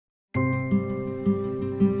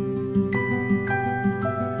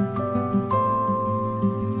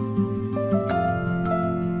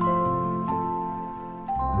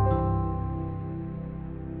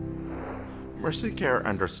Mercy Care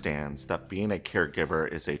understands that being a caregiver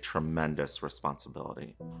is a tremendous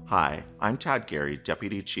responsibility. Hi, I'm Todd Gary,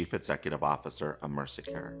 Deputy Chief Executive Officer of Mercy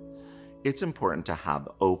Care. It's important to have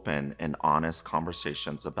open and honest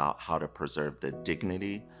conversations about how to preserve the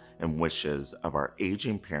dignity and wishes of our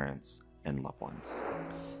aging parents and loved ones.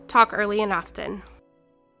 Talk early and often.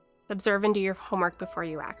 Observe and do your homework before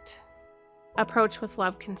you act. Approach with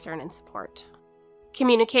love, concern, and support.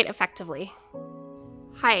 Communicate effectively.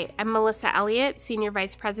 Hi, I'm Melissa Elliott, Senior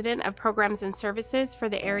Vice President of Programs and Services for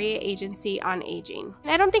the Area Agency on Aging.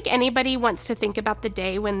 I don't think anybody wants to think about the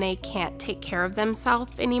day when they can't take care of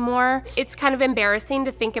themselves anymore. It's kind of embarrassing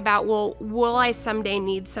to think about, well, will I someday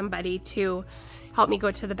need somebody to help me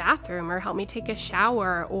go to the bathroom or help me take a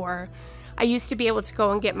shower? Or I used to be able to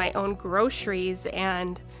go and get my own groceries,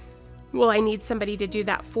 and will I need somebody to do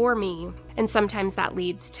that for me? And sometimes that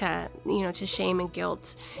leads to, to shame and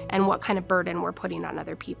guilt and what kind of burden we're putting on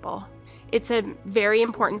other people. It's a very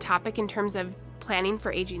important topic in terms of planning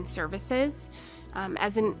for aging services.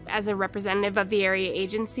 As a representative of the area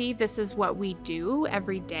agency, this is what we do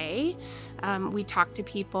every day. We talk to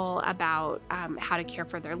people about how to care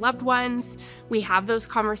for their loved ones. We have those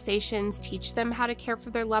conversations, teach them how to care for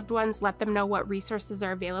their loved ones, let them know what resources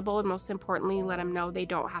are available, and most importantly, let them know they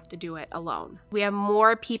don't have to do it alone. We have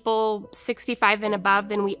more people 65 and above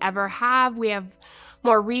than we ever have. We have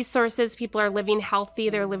more resources. People are living healthy,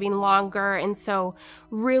 they're living longer, and so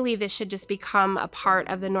really this should just become a part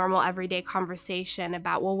of the normal everyday conversation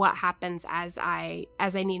about, well, what happens as I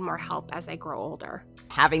need more help as I grow older.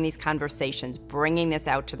 Having these conversations, bringing this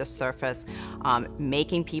out to the surface,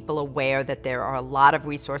 making people aware that there are a lot of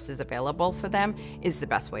resources available for them is the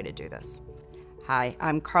best way to do this. Hi,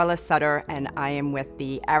 I'm Carla Sutter, and I am with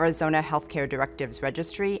the Arizona Healthcare Directives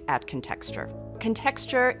Registry at Contexture.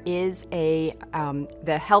 Contexture is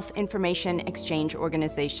the health information exchange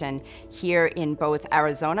organization here in both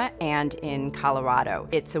Arizona and in Colorado.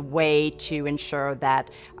 It's a way to ensure that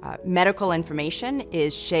medical information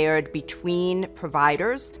is shared between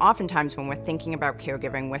providers. Oftentimes when we're thinking about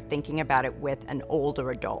caregiving, we're thinking about it with an older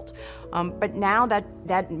adult. But now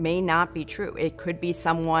that may not be true. It could be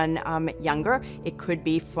someone younger. It could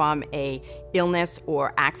be from a illness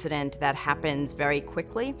or accident that happens very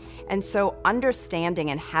quickly. And so understanding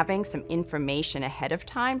and having some information ahead of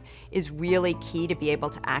time is really key to be able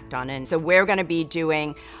to act on it. So we're going to be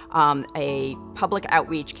doing a public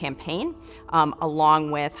outreach campaign along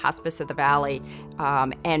with Hospice of the Valley.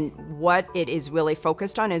 And what it is really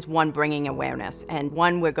focused on is, one, bringing awareness. And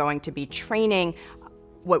one, we're going to be training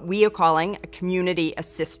what we are calling community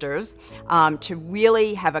assisters, to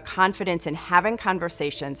really have a confidence in having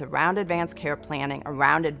conversations around advanced care planning,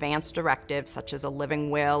 around advanced directives such as a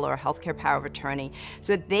living will or a healthcare power of attorney,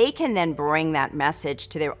 so that they can then bring that message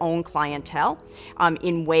to their own clientele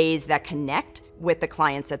in ways that connect with the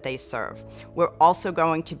clients that they serve. We're also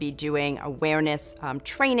going to be doing awareness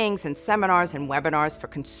trainings and seminars and webinars for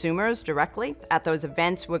consumers directly. At those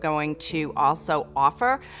events, we're going to also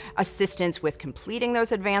offer assistance with completing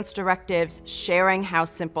those advanced directives, sharing how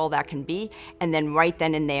simple that can be, and then right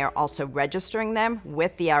then and there also registering them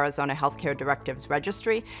with the Arizona Healthcare Directives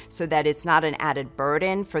Registry so that it's not an added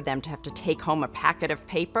burden for them to have to take home a packet of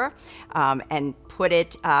paper and put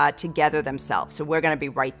it together themselves. So we're going to be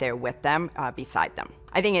right there with them, beside them.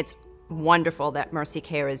 I think it's wonderful that Mercy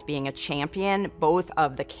Care is being a champion both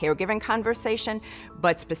of the caregiving conversation,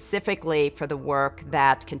 but specifically for the work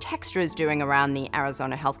that Contexture is doing around the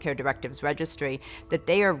Arizona Healthcare Directives Registry, that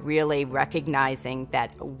they are really recognizing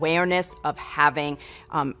that awareness of having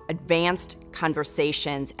advanced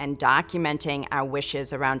conversations and documenting our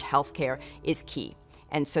wishes around healthcare is key.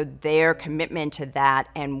 And so their commitment to that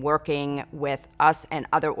and working with us and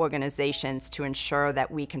other organizations to ensure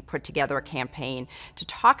that we can put together a campaign to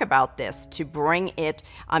talk about this, to bring it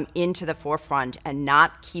into the forefront and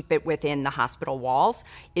not keep it within the hospital walls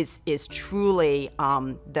is truly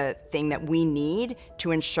the thing that we need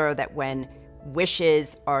to ensure that when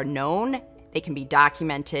wishes are known, they can be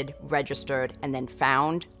documented, registered, and then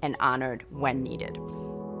found and honored when needed.